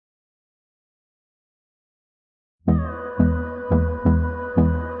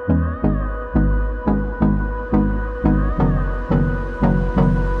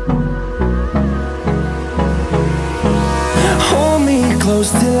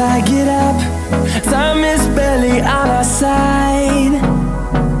close till I get up. Time is barely on our side.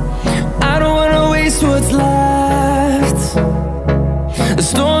 I don't wanna waste what's left. The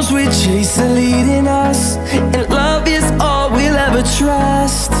storms we chase are leading us, and love is all we'll ever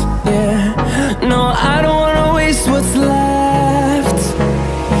trust. Yeah, no, I don't wanna waste what's left.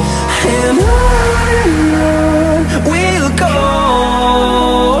 And on we'll go,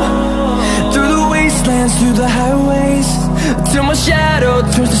 through the wastelands, through the highways, till my shadow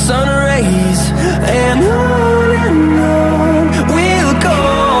turns to sun rays. And on we'll go,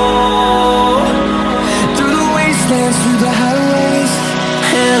 through the wastelands, through the highways,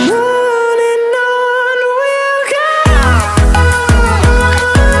 and on we'll go.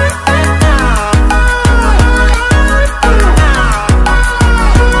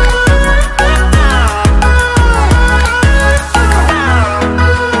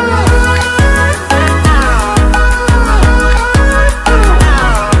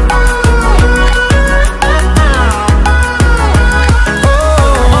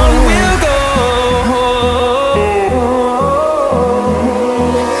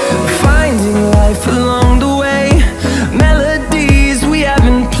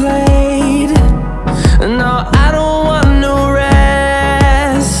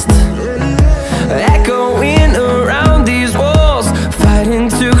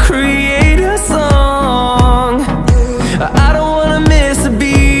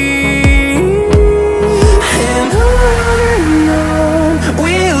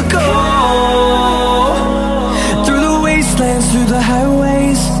 Through the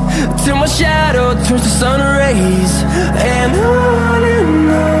highways, till my shadow turns to sun rays. And on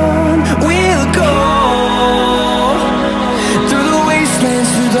we'll go, through the wastelands,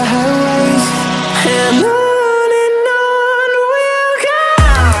 through the highways, and on we'll go.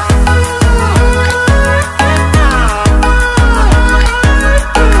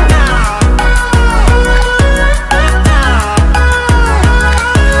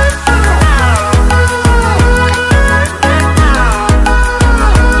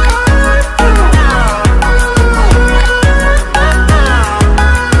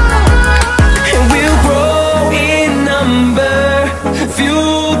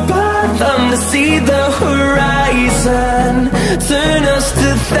 See the horizon, turn us to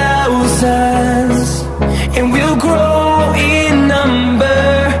thousands, and we'll grow in number,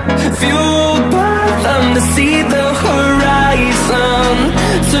 fueled by them. To see the horizon,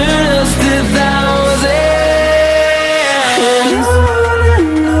 turn us to thousands, and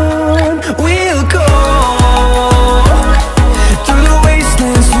on we'll go, through the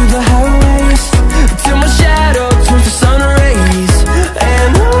wastelands, through the highways, till my shadow turns to sun rays.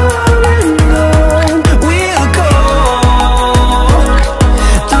 And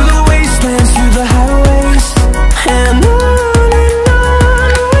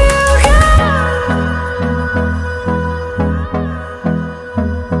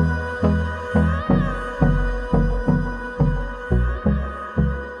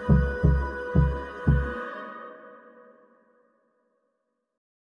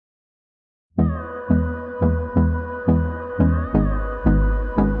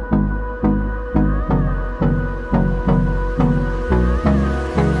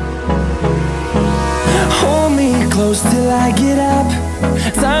close till I get up.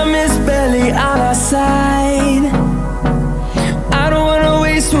 Time is barely on our side. I don't wanna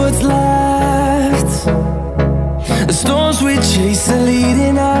waste what's left. The storms we chase are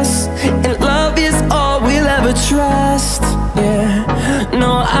leading us, and love is all we'll ever trust. Yeah,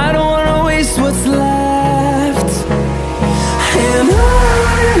 no, I don't wanna waste what's left. And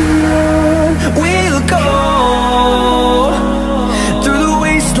on we'll go, through the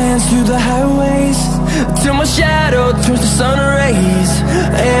wastelands, through the highways, till my shadow turns to sun rays.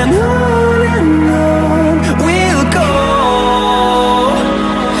 And on we'll go,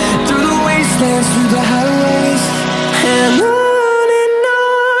 through the wastelands, through the highways, and on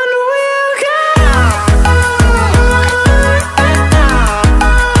we'll go.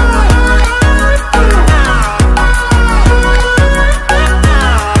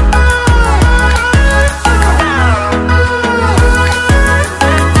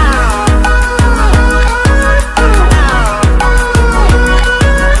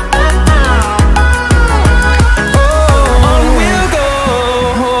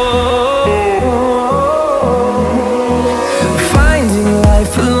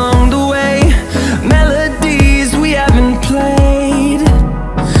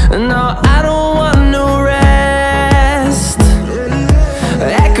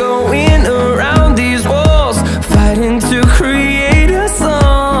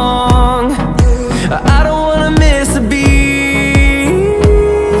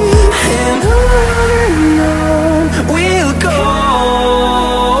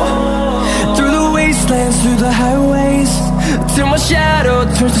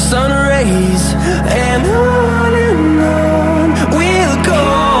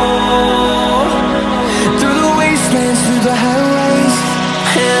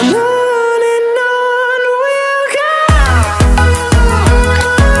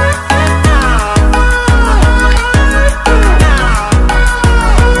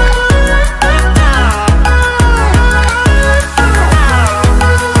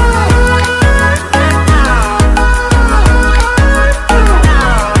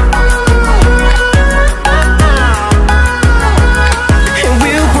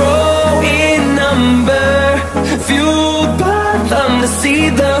 see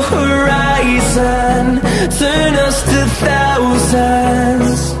the horizon, turn us to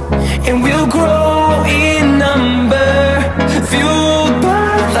thousands, and we'll grow in number, fueled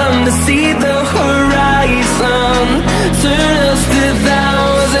by them to see the horizon, turn us to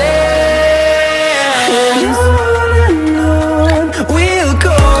thousands. And on we'll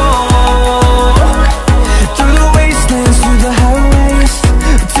go, through the wastelands, through the highways,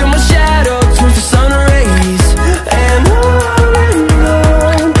 till my shadow turns to sun rays. And on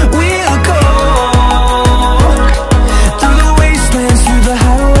we'll go, through the wastelands, through the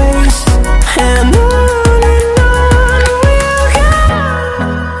highways. And on we'll go.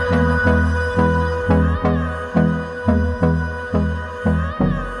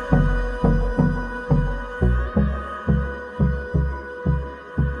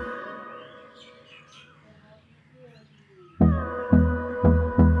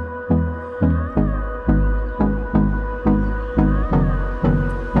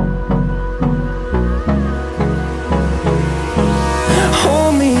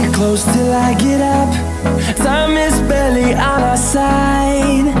 Hold me close till I get up. Time is barely on our side.